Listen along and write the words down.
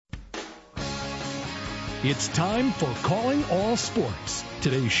It's time for Calling All Sports.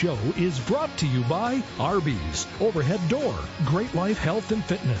 Today's show is brought to you by Arby's, Overhead Door, Great Life Health and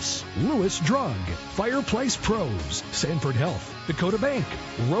Fitness, Lewis Drug, Fireplace Pros, Sanford Health, Dakota Bank,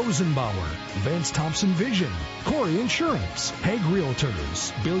 Rosenbauer, Vance Thompson Vision, Corey Insurance, Hague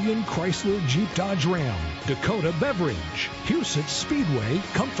Realtors, Billion Chrysler Jeep Dodge Ram, Dakota Beverage, Huset Speedway,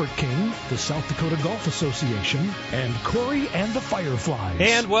 Comfort King, the South Dakota Golf Association, and Corey and the Fireflies.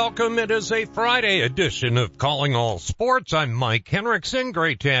 And welcome. It is a Friday edition of Calling All Sports. I'm Mike Henriksen.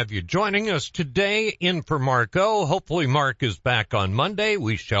 Great to have you joining us today. In for Mark O. Hopefully Mark is back on Monday.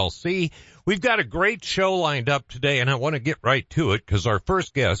 We shall see. We've got a great show lined up today, and I want to get right to it because our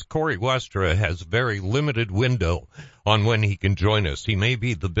first guest, Corey Westra, has a very limited window on when he can join us. He may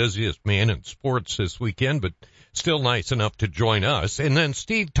be the busiest man in sports this weekend, but still nice enough to join us. And then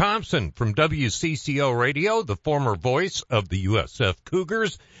Steve Thompson from WCCO Radio, the former voice of the USF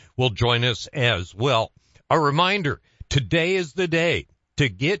Cougars, will join us as well. A reminder, today is the day to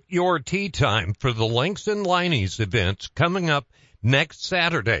get your tee time for the Links and Lineys events coming up next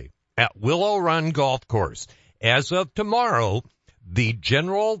Saturday at Willow Run Golf Course. As of tomorrow, the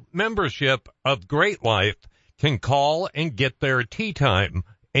general membership of Great Life can call and get their tee time,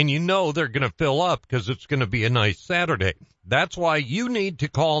 and you know they're going to fill up because it's going to be a nice Saturday. That's why you need to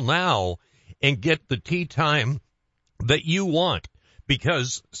call now and get the tee time that you want,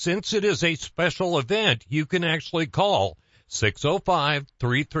 because since it is a special event, you can actually call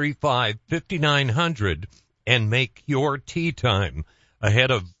 605-335-5900 and make your tee time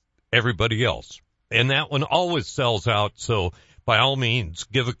ahead of everybody else. And that one always sells out, so by all means,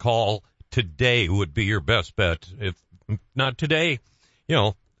 give a call. Today would be your best bet. If not today,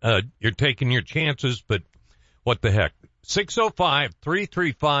 you're taking your chances, but what the heck.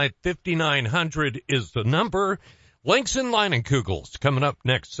 605-335-5900 is the number. Links and Leinenkugels coming up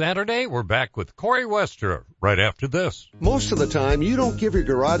next Saturday. We're back with Corey Westra right after this. Most of the time, you don't give your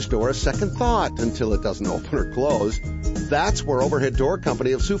garage door a second thought until it doesn't open or close. That's where Overhead Door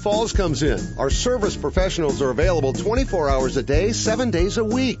Company of Sioux Falls comes in. Our service professionals are available 24 hours a day, 7 days a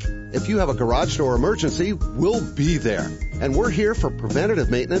week. If you have a garage door emergency, we'll be there. And we're here for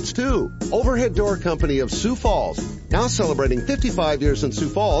preventative maintenance, too. Overhead Door Company of Sioux Falls, now celebrating 55 years in Sioux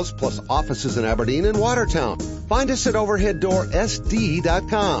Falls, plus offices in Aberdeen and Watertown. Find us at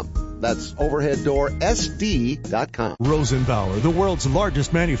overheaddoorsd.com. That's overheaddoorsd.com. Rosenbauer, the world's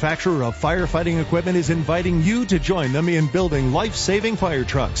largest manufacturer of firefighting equipment, is inviting you to join them in building life-saving fire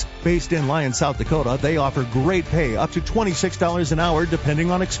trucks. Based in Lyon, South Dakota, they offer great pay, up to $26 an hour,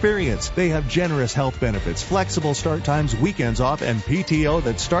 depending on experience. They have generous health benefits, flexible start times, weekends off, and PTO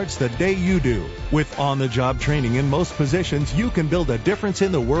that starts the day you do. With on-the-job training in most positions, you can build a difference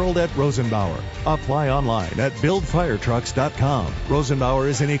in the world at Rosenbauer. Apply online at buildfiretrucks.com. Rosenbauer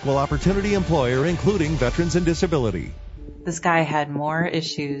is an equal opportunity employer, including veterans and disability. This guy had more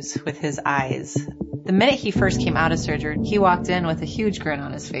issues with his eyes. The minute he first came out of surgery, he walked in with a huge grin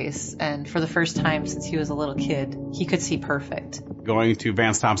on his face, and for the first time since he was a little kid, he could see perfect. Going to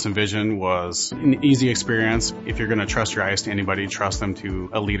Vance Thompson Vision was an easy experience. If you're going to trust your eyes to anybody, trust them to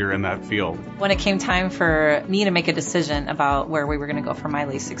a leader in that field. When it came time for me to make a decision about where we were going to go for my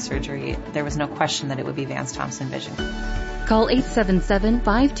LASIK surgery, there was no question that it would be Vance Thompson Vision. Call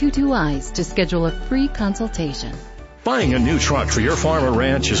 877-522-EYES to schedule a free consultation. Buying a new truck for your farm or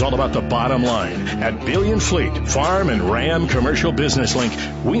ranch is all about the bottom line. At Billion Fleet, Farm and Ram Commercial Business Link,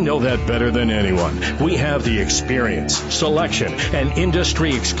 we know that better than anyone. We have the experience, selection, and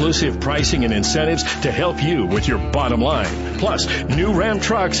industry-exclusive pricing and incentives to help you with your bottom line. Plus, new Ram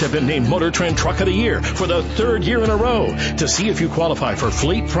trucks have been named Motor Trend Truck of the Year for the third year in a row. To see if you qualify for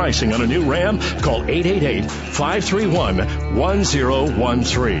fleet pricing on a new Ram, call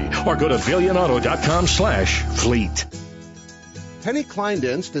 888-531-1013 or go to billionauto.com/fleet. Penny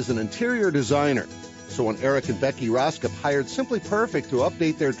Kleindienst is an interior designer. So when Eric and Becky Roskop hired Simply Perfect to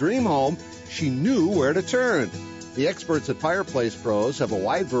update their dream home, she knew where to turn. The experts at Fireplace Pros have a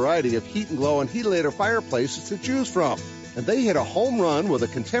wide variety of heat and glow and Heatilator fireplaces to choose from. And they hit a home run with a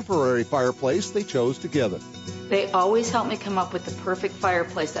contemporary fireplace they chose together. They always help me come up with the perfect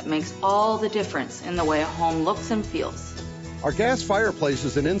fireplace that makes all the difference in the way a home looks and feels. Our gas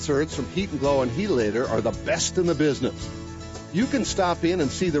fireplaces and inserts from Heat and Glow and Heatilator are the best in the business. You can stop in and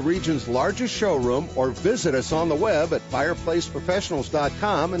see the region's largest showroom or visit us on the web at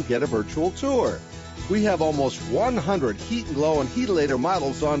fireplaceprofessionals.com and get a virtual tour. We have almost 100 Heat and Glow and Heatilator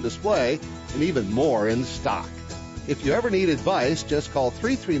models on display and even more in stock. If you ever need advice, just call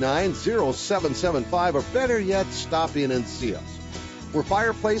 339-0775 or better yet, stop in and see us. We're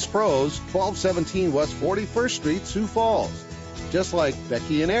Fireplace Pros, 1217 West 41st Street, Sioux Falls. Just like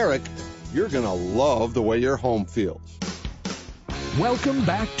Becky and Eric, You're going to love the way your home feels. Welcome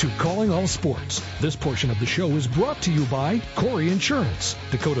back to Calling All Sports. This portion of the show is brought to you by Corey Insurance,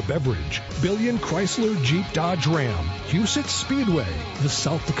 Dakota Beverage, Billion Chrysler Jeep Dodge Ram, Huset's Speedway, the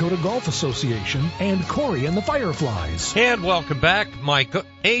South Dakota Golf Association, and Corey and the Fireflies. And welcome back. Mike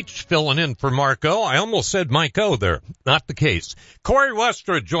H. filling in for Marco. I almost said Mike O there. Not the case. Corey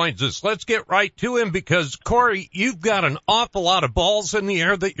Westra joins us. Let's get right to him because, Corey, you've got an awful lot of balls in the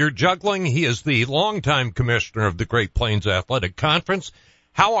air that you're juggling. He is the longtime commissioner of the Great Plains Athletic Conference.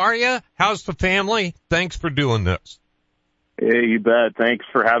 How are you? How's the family? Thanks for doing this. Hey, you bet. Thanks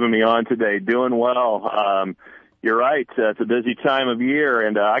for having me on today. Doing well. You're right. It's a busy time of year,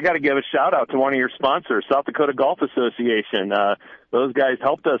 and I got to give a shout-out to one of your sponsors, South Dakota Golf Association. Those guys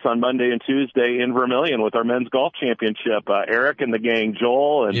helped us on Monday and Tuesday in Vermilion with our men's golf championship. Eric and the gang,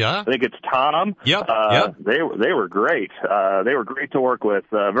 Joel, and I think it's Tom. They were great. They were great to work with.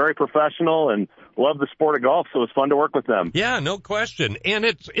 Very professional and love the sport of golf, so it was fun to work with them. Yeah, no question. And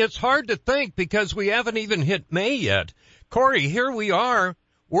it's hard to think because we haven't even hit May yet. Corey, here we are.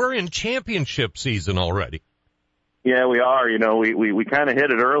 We're in championship season already. Yeah, we are. You know, we kind of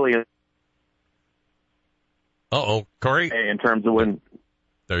hit it early. Uh-oh, Corey. In terms of when.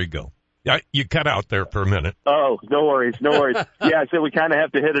 There you go. Yeah, you cut out there for a minute. Oh, no worries. Yeah, so we kind of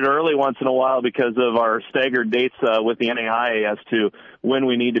have to hit it early once in a while because of our staggered dates with the NAIA as to when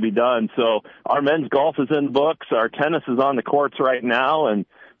we need to be done. So our men's golf is in the books. Our tennis is on the courts right now, and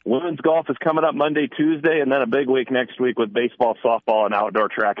women's golf is coming up Monday, Tuesday, and then a big week next week with baseball, softball, and outdoor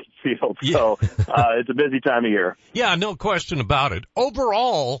track and field. So it's a busy time of year. Yeah, no question about it.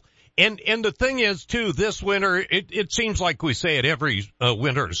 Overall, and the thing is, too, this winter, it seems like we say it every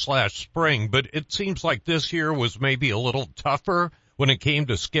winter/spring, but it seems like this year was maybe a little tougher when it came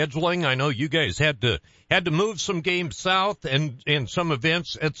to scheduling. I know you guys had to move some games south and some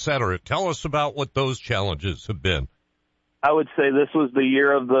events, et cetera. Tell us about what those challenges have been. I would say this was the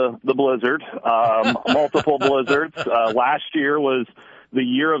year of the blizzard, multiple blizzards. Last year was the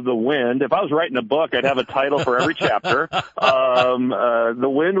year of the wind. If I was writing a book, I'd have a title for every chapter. The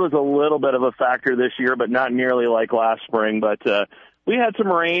wind was a little bit of a factor this year, but not nearly like last spring. But we had some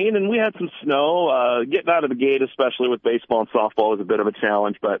rain and we had some snow. Getting out of the gate, especially with baseball and softball, was a bit of a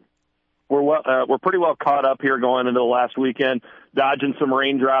challenge. But we're pretty well caught up here going into the last weekend, dodging some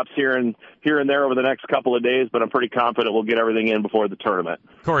raindrops here and there over the next couple of days, but I'm pretty confident we'll get everything in before the tournament.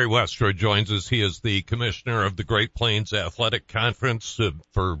 Corey Westra joins us. He is the commissioner of the Great Plains Athletic Conference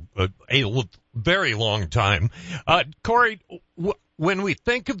for a very long time. Corey, when we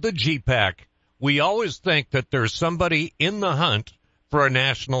think of the GPAC, we always think that there's somebody in the hunt for a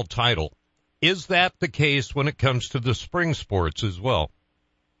national title. Is that the case when it comes to the spring sports as well?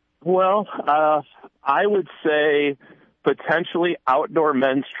 Well, I would say potentially outdoor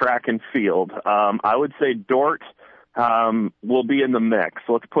men's track and field. I would say Dort will be in the mix.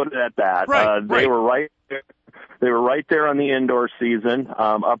 Let's put it at that. They were right there. They were right there on the indoor season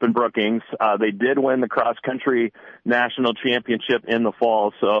up in Brookings. They did win the cross-country national championship in the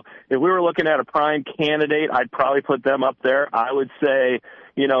fall. So if we were looking at a prime candidate, I'd probably put them up there. I would say,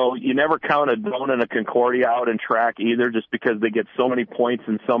 you know, you never count a drone and a Concordia out in track either, just because they get so many points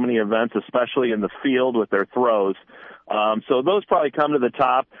in so many events, especially in the field with their throws. So those probably come to the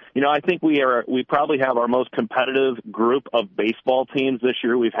top. You know, I think we probably have our most competitive group of baseball teams this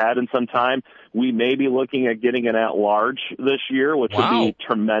year we've had in some time. We may be looking at getting an at-large this year, which would be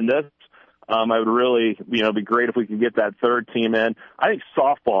tremendous. I would really, be great if we could get that third team in. I think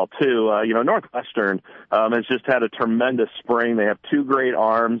softball too. Northwestern has just had a tremendous spring. They have two great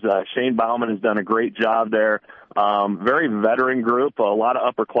arms. Shane Bauman has done a great job there. Very veteran group, a lot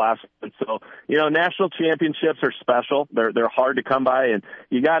of upperclassmen. So, national championships are special. They're hard to come by, and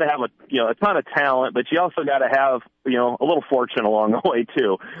you got to have a ton of talent, but you also got to have a little fortune along the way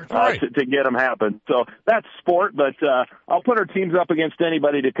too, to get them happen. So that's sport, but I'll put our teams up against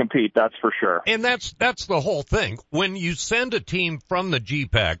anybody to compete. That's for sure. And that's the whole thing. When you send a team from the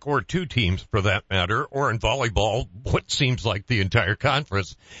GPAC, or two teams for that matter, or in volleyball, what seems like the entire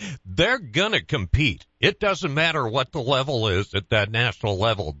conference, they're gonna compete. It doesn't matter what the level is at that national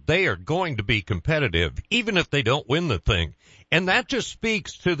level. They are going to be competitive, even if they don't win the thing. And that just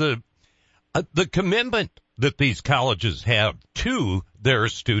speaks to the commitment that these colleges have to their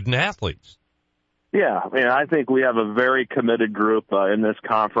student athletes. Yeah, I think we have a very committed group in this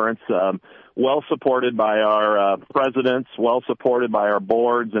conference. well supported by our presidents, well supported by our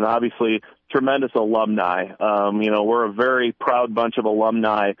boards, and obviously tremendous alumni. We're a very proud bunch of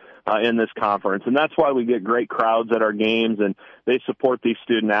alumni in this conference, and that's why we get great crowds at our games, and they support these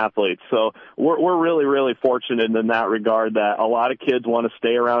student athletes. So we're really, really fortunate in that regard that a lot of kids want to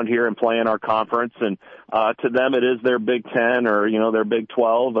stay around here and play in our conference, and to them it is their Big 10 or, their Big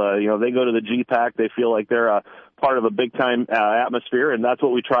 12. They go to the GPAC, they feel like they're a part of a big-time atmosphere, and that's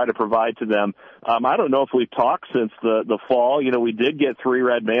what we try to provide to them. I don't know if we've talked since the fall. We did get 3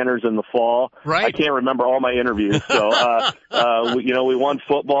 red banners in the fall. Right. I can't remember all my interviews. So, we won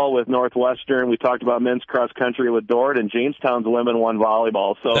football with Northwestern. We talked about men's cross country with Dort, and Jamestown's women won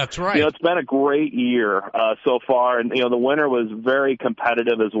volleyball. So that's right. It's been a great year so far, and the winter was very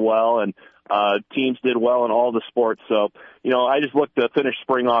competitive as well, and teams did well in all the sports. So, I just look to finish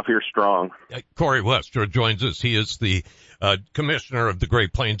spring off here strong. Corey Westra joins us. He is the commissioner of the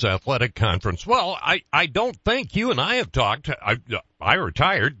Great Plains Athletic Conference. Well, I don't think you and I have talked. I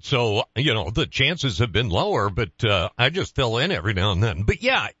retired, so, the chances have been lower, but I just fill in every now and then. But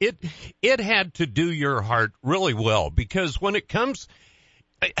yeah, it had to do your heart really well, because when it comes,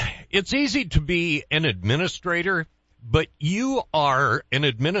 it's easy to be an administrator, but you are an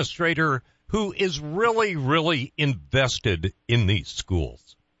administrator who is really, really invested in these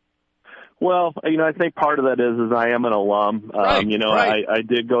schools. Well, I think part of that is I am an alum. Right, right. I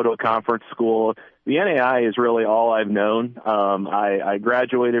did go to a conference school. The NAI is really all I've known. I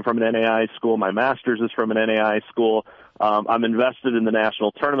graduated from an NAI school. My master's is from an NAI school. I'm invested in the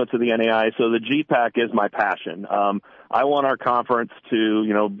national tournaments of the NAI, so the GPAC is my passion. I want our conference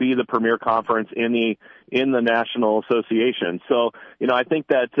to, be the premier conference in the national association. So, I think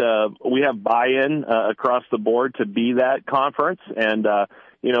that we have buy-in across the board to be that conference, and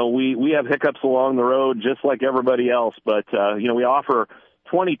we have hiccups along the road just like everybody else, but we offer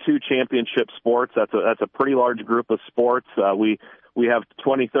 22 championship sports. That's a pretty large group of sports. We have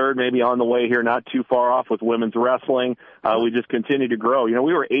 23rd maybe on the way here, not too far off, with women's wrestling. We just continue to grow. We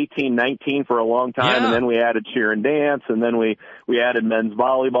were 18, 19 for a long time, and then we added cheer and dance, and then we added men's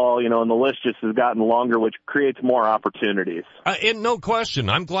volleyball, and the list just has gotten longer, which creates more opportunities. And no question.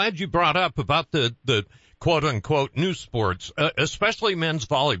 I'm glad you brought up about the quote-unquote new sports, especially men's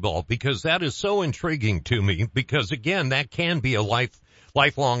volleyball, because that is so intriguing to me, because, again, that can be a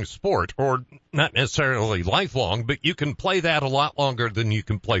lifelong sport, or not necessarily lifelong, but you can play that a lot longer than you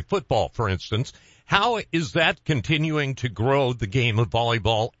can play football, for instance. How is that continuing to grow the game of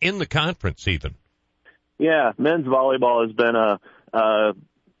volleyball in the conference even? Yeah, men's volleyball has been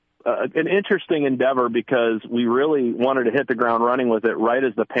an interesting endeavor, because we really wanted to hit the ground running with it right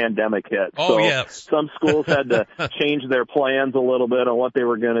as the pandemic hit. Oh, so yes. Some schools had to change their plans a little bit on what they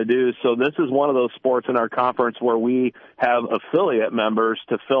were going to do. So this is one of those sports in our conference where we have affiliate members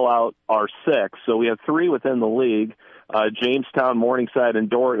to fill out our 6. So we have 3 within the league, Jamestown, Morningside,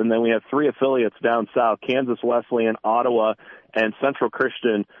 and Dort, and then we have 3 affiliates down south, Kansas Wesleyan, Ottawa, and Central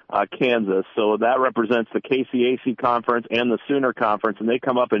Christian, Kansas. So that represents the KCAC conference and the Sooner conference, and they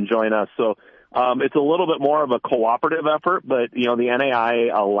come up and join us. So it's a little bit more of a cooperative effort, but, the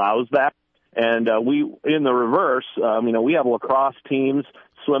NAIA allows that. And in the reverse, we have lacrosse teams,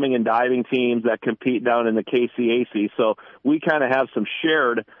 swimming and diving teams that compete down in the KCAC. So we kind of have some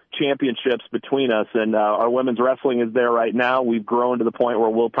shared championships between us, and our women's wrestling is there right now. We've grown to the point where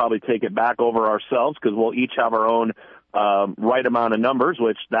we'll probably take it back over ourselves, because we'll each have our own right amount of numbers,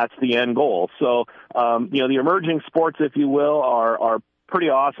 which that's the end goal. So, the emerging sports, if you will, are pretty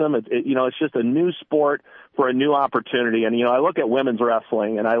awesome. It's just a new sport for a new opportunity. And, I look at women's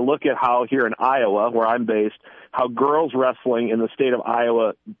wrestling, and I look at how here in Iowa, where I'm based, how girls wrestling in the state of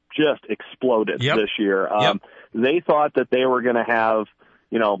Iowa just exploded this year. They thought that they were going to have,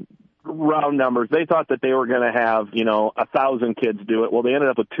 round numbers. They thought that they were going to have, 1,000 kids do it. Well, they ended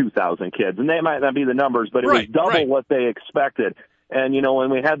up with 2,000 kids, and they might not be the numbers, but it was double what they expected. And, when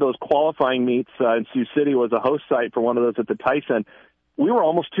we had those qualifying meets, and Sioux City was a host site for one of those at the Tyson, we were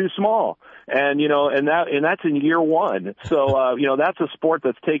almost too small. And, that's in year 1. So, that's a sport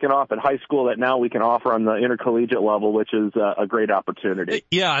that's taken off at high school that now we can offer on the intercollegiate level, which is a great opportunity.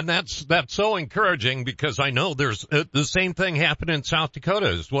 Yeah, and that's so encouraging, because I know there's the same thing happened in South Dakota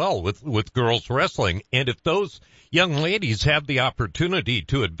as well with girls wrestling. And if those young ladies have the opportunity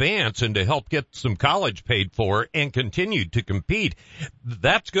to advance and to help get some college paid for and continue to compete,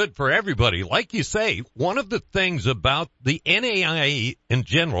 that's good for everybody. Like you say, one of the things about the NAIA in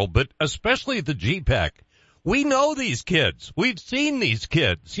general, but especially the GPAC, we know these kids. We've seen these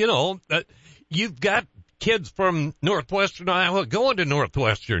kids. You've got kids from Northwestern Iowa going to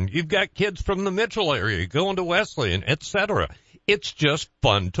Northwestern. You've got kids from the Mitchell area going to Wesleyan, etc. it's just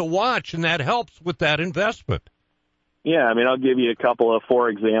fun to watch, and that helps with that investment. Yeah, I mean, I'll give you a couple of 4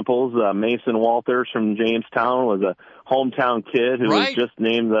 examples. Mason Walters from Jamestown was a hometown kid who was just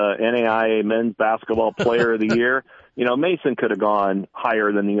named the NAIA Men's Basketball Player of the Year. You know, Mason could have gone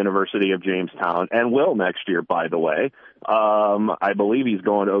higher than the University of Jamestown, and will next year, by the way. I believe he's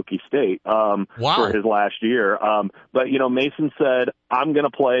going to Okie State for his last year. But, you know, Mason said, I'm going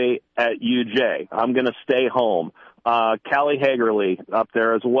to play at UJ. I'm going to stay home. Callie Hagerly up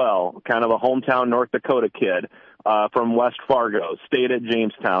there as well, kind of a hometown North Dakota kid. From West Fargo, stayed at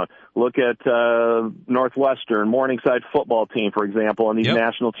Jamestown. Look at Northwestern, Morningside football team, for example, in these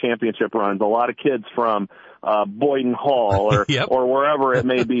national championship runs. A lot of kids from Boyden Hall or wherever it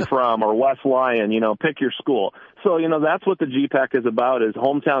may be from, or West Lyon, you know, pick your school. So, you know, that's what the GPAC is about, is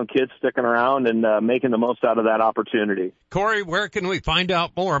hometown kids sticking around and making the most out of that opportunity. Corey, where can we find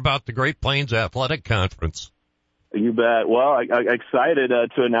out more about the Great Plains Athletic Conference? You bet. Well, I'm excited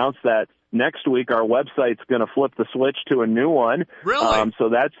to announce that next week our website's going to flip the switch to a new one. Really? So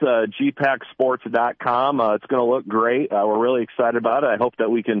that's GPACsports.com. It's going to look great. We're really excited about it. I hope that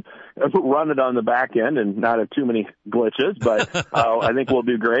we can run it on the back end and not have too many glitches, but I think we'll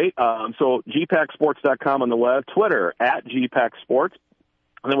do great. So GPACsports.com on the web, Twitter at GPACsports.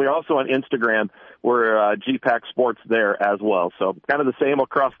 And then we're also on Instagram. We're GPAC Sports there as well. So kind of the same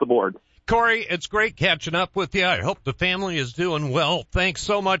across the board. Corey, it's great catching up with you. I hope the family is doing well. Thanks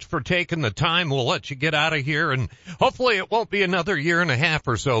so much for taking the time. We'll let you get out of here, and hopefully it won't be another year and a half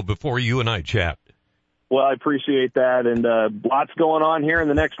or so before you and I chat. Well, I appreciate that, and lots going on here in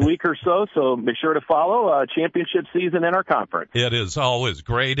the next week or so make sure to follow championship season in our conference. It is always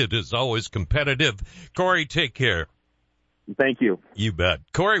great. It is always competitive. Corey, take care. Thank you. You bet.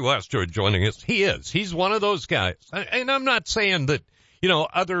 Corey Westra joining us. He's one of those guys, and I'm not saying that, you know,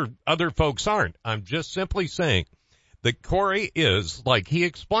 other folks aren't. I'm just simply saying that Corey is, like he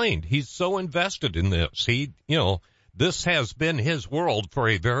explained, he's so invested in this. This has been his world for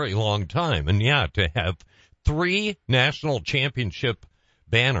a very long time. And to have 3 national championship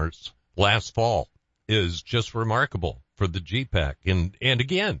banners last fall is just remarkable for the GPAC. And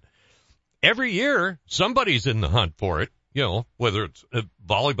again, every year somebody's in the hunt for it, you know, whether it's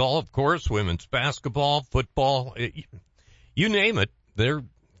volleyball, of course, women's basketball, football, you name it.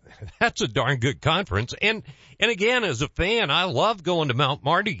 That's a darn good conference. And again, as a fan, I love going to Mount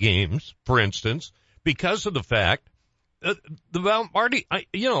Marty games, for instance, because of the fact that the Mount Marty, I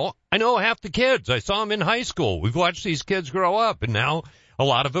know half the kids. I saw them in high school. We've watched these kids grow up, and now a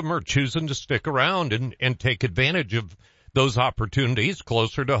lot of them are choosing to stick around and take advantage of those opportunities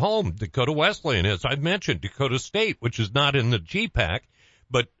closer to home. Dakota Wesleyan, as I've mentioned, Dakota State, which is not in the GPAC,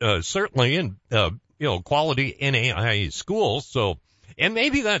 but certainly in, quality NAIA schools. So, and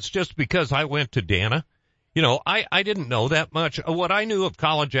maybe that's just because I went to Dana. You know, I didn't know that much. What I knew of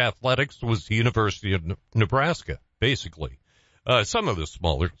college athletics was the University of Nebraska, basically. Some of the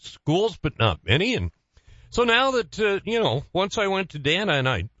smaller schools, but not many. And so now that, once I went to Dana and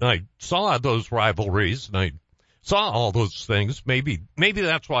I saw those rivalries and I saw all those things, maybe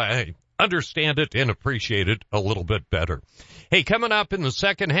that's why I understand it and appreciate it a little bit better. Hey, coming up in the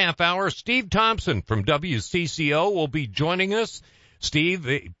second half hour, Steve Thompson from WCCO will be joining us. Steve,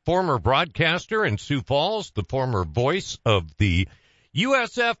 a former broadcaster in Sioux Falls, the former voice of the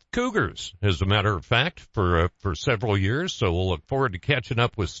USF Cougars, as a matter of fact, for several years. So we'll look forward to catching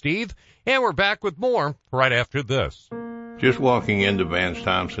up with Steve. And we're back with more right after this. Just walking into Vance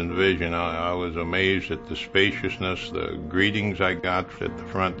Thompson Vision, I was amazed at the spaciousness, the greetings I got at the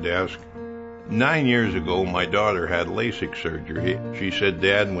front desk. 9 years ago, my daughter had LASIK surgery. She said,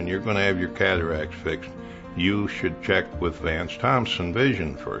 "Dad, when you're going to have your cataracts fixed, you should check with Vance Thompson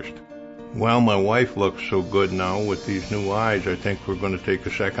Vision first." Well, my wife looks so good now with these new eyes, I think we're going to take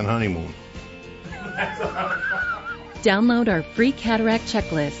a second honeymoon. Download our free cataract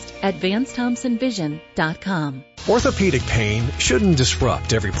checklist at VanceThompsonVision.com. Orthopedic pain shouldn't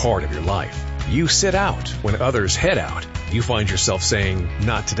disrupt every part of your life. You sit out when others head out. You find yourself saying,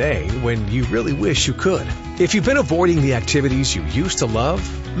 "Not today," when you really wish you could. If you've been avoiding the activities you used to love,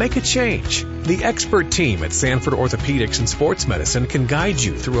 make a change. The expert team at Sanford Orthopedics and Sports Medicine can guide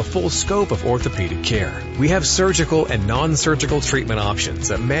you through a full scope of orthopedic care. We have surgical and non-surgical treatment options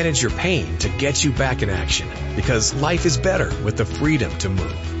that manage your pain to get you back in action, because life is better with the freedom to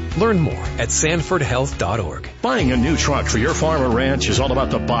move. Learn more at sanfordhealth.org. Buying a new truck for your farm or ranch is all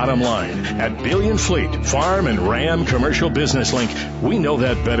about the bottom line. At Billion Fleet, Farm and Ram Commercial Business Link, we know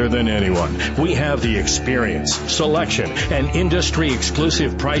that better than anyone. We have the experience, selection, and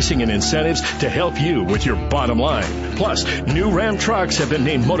industry-exclusive pricing and incentives to help you with your bottom line. Plus, new Ram trucks have been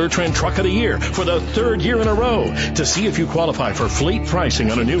named Motor Trend Truck of the Year for the third year in a row. To see if you qualify for fleet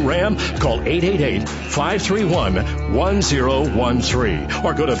pricing on a new Ram, call 888-531-1013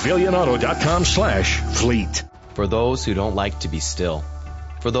 or go to billionauto.com/fleet. For those who don't like to be still.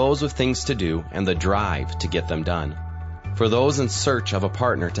 For those with things to do and the drive to get them done. For those in search of a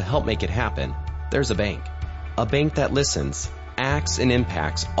partner to help make it happen, there's a bank. A bank that listens, acts, and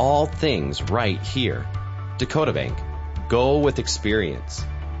impacts all things right here. Dakota Bank. Go with experience.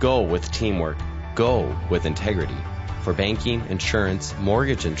 Go with teamwork. Go with integrity. For banking, insurance,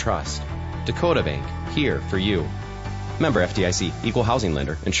 mortgage, and trust. Dakota Bank. Here for you. Member FDIC, Equal Housing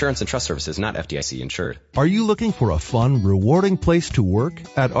Lender, Insurance and Trust Services, not FDIC insured. Are you looking for a fun, rewarding place to work?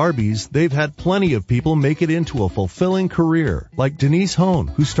 At Arby's, they've had plenty of people make it into a fulfilling career, like Denise Hone,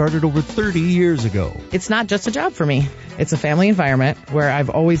 who started over 30 years ago. It's not just a job for me. It's a family environment where I've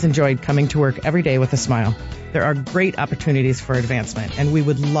always enjoyed coming to work every day with a smile. There are great opportunities for advancement, and we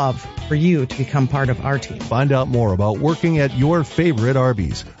would love for you to become part of our team. Find out more about working at your favorite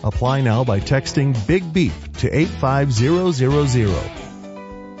Arby's. Apply now by texting Big Beef to 85000.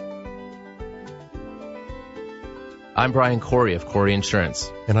 I'm Brian Corey of Corey Insurance.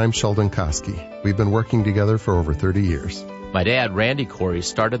 And I'm Sheldon Koski. We've been working together for over 30 years. My dad, Randy Corey,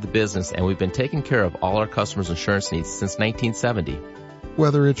 started the business, and we've been taking care of all our customers' insurance needs since 1970.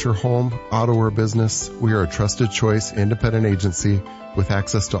 Whether it's your home, auto, or business, we are a trusted choice independent agency with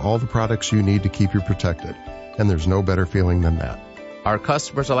access to all the products you need to keep you protected. And there's no better feeling than that. Our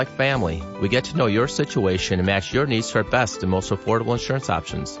customers are like family. We get to know your situation and match your needs to our best and most affordable insurance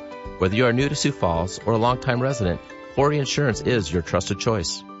options. Whether you are new to Sioux Falls or a longtime resident, Corey Insurance is your trusted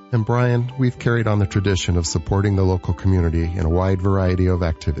choice. And Brian, we've carried on the tradition of supporting the local community in a wide variety of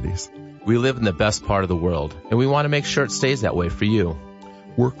activities. We live in the best part of the world, and we want to make sure it stays that way for you.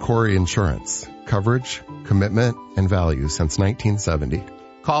 We're Corey Insurance. Coverage, commitment, and value since 1970.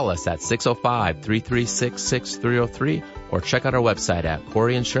 Call us at 605-336-6303 or check out our website at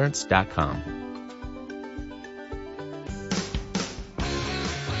coreyinsurance.com.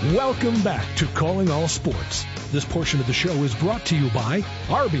 Welcome back to Calling All Sports. This portion of the show is brought to you by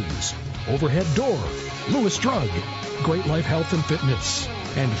Arby's, Overhead Door, Lewis Drug, Great Life Health and Fitness,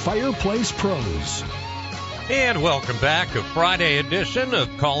 and Fireplace Pros. And welcome back, a Friday edition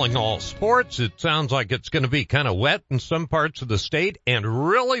of Calling All Sports. It sounds like it's going to be kind of wet in some parts of the state and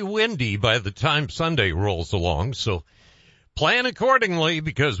really windy by the time Sunday rolls along. So plan accordingly,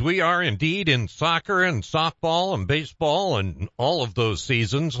 because we are indeed in soccer and softball and baseball and all of those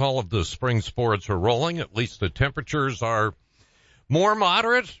seasons. All of the spring sports are rolling. At least the temperatures are more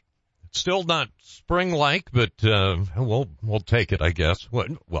moderate. Still not spring-like, but we'll take it, I guess.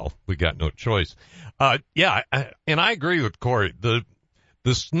 Well, we got no choice. Yeah, and I agree with Corey. The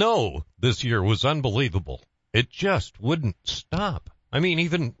snow this year was unbelievable. It just wouldn't stop. I mean,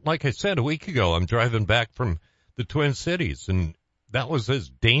 even like I said a week ago, I'm driving back from the Twin Cities, and that was as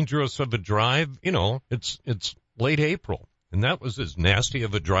dangerous of a drive. You know, it's late April, and that was as nasty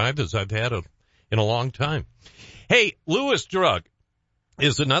of a drive as I've had in a long time. Hey, Lewis Drug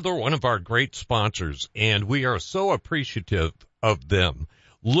is another one of our great sponsors, and we are so appreciative of them.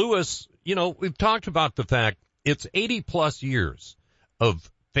 Lewis, you know, we've talked about the fact it's 80-plus years of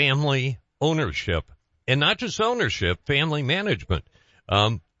family ownership, and not just ownership, family management.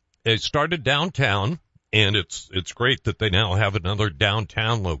 They started downtown, and it's great that they now have another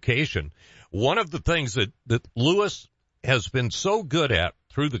downtown location. One of the things that Lewis has been so good at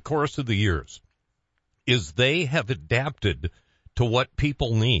through the course of the years is they have adapted to what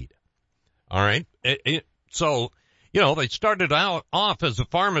people need. All right. So, you know, they started off as a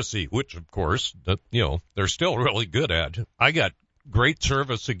pharmacy, which of course, you know, they're still really good at. I got great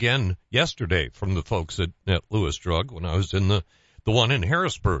service again yesterday from the folks at Lewis Drug when I was in the one in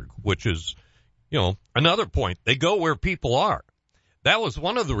Harrisburg, which is, you know, another point. They go where people are. That was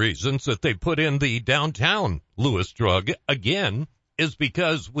one of the reasons that they put in the downtown Lewis Drug again, is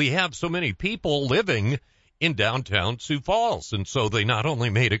because we have so many people living in downtown Sioux Falls. And so they not only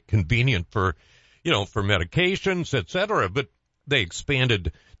made it convenient for, you know, for medications, et cetera, but they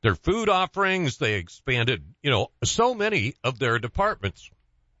expanded their food offerings. They expanded, you know, so many of their departments,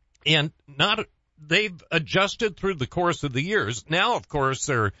 and they've adjusted through the course of the years. Now, of course,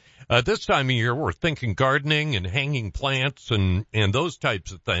 they're, this time of year, we're thinking gardening and hanging plants and those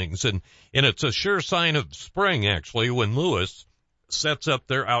types of things. And it's a sure sign of spring, actually, when Lewis sets up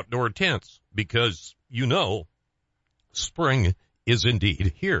their outdoor tents because, spring is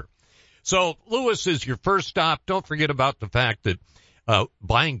indeed here. So Lewis is your first stop. Don't forget about the fact that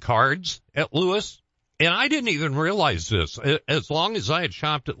buying cards at Lewis, and I didn't even realize this. As long as I had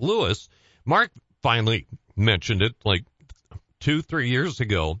shopped at Lewis, Mark finally mentioned it like 2-3 years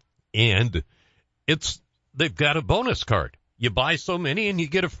ago, and they've got a bonus card. You buy so many and you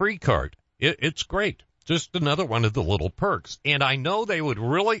get a free card. It's great. Just another one of the little perks. And I know they would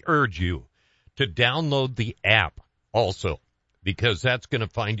really urge you to download the app also, because that's going to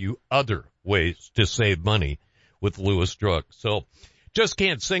find you other ways to save money with Lewis Drug. So just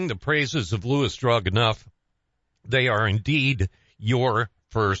can't sing the praises of Lewis Drug enough. They are indeed your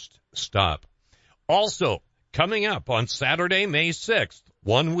first stop. Also, coming up on Saturday, May 6th,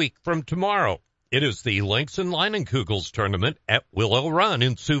 1 week from tomorrow, it is the Lynx and Leinenkugels tournament at Willow Run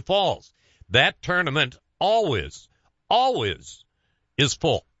in Sioux Falls. That tournament always is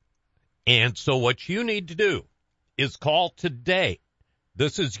full. And so what you need to do is call today.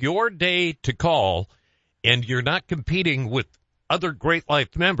 This is your day to call, and you're not competing with other Great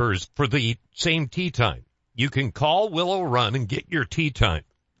Life members for the same tee time. You can call Willow Run and get your tee time.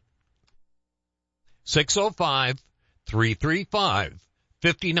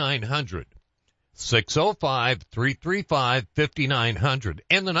 605-335-5900. 605-335-5900.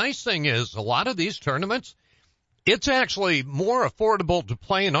 And the nice thing is, a lot of these tournaments, it's actually more affordable to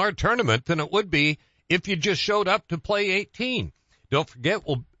play in our tournament than it would be if you just showed up to play 18. Don't forget,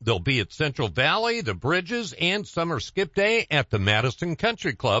 they'll be at Central Valley, the Bridges, and Summer Skip Day at the Madison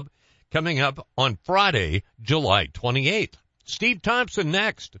Country Club coming up on Friday, July 28th. Steve Thompson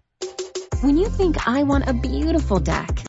next. When you think I want a beautiful deck,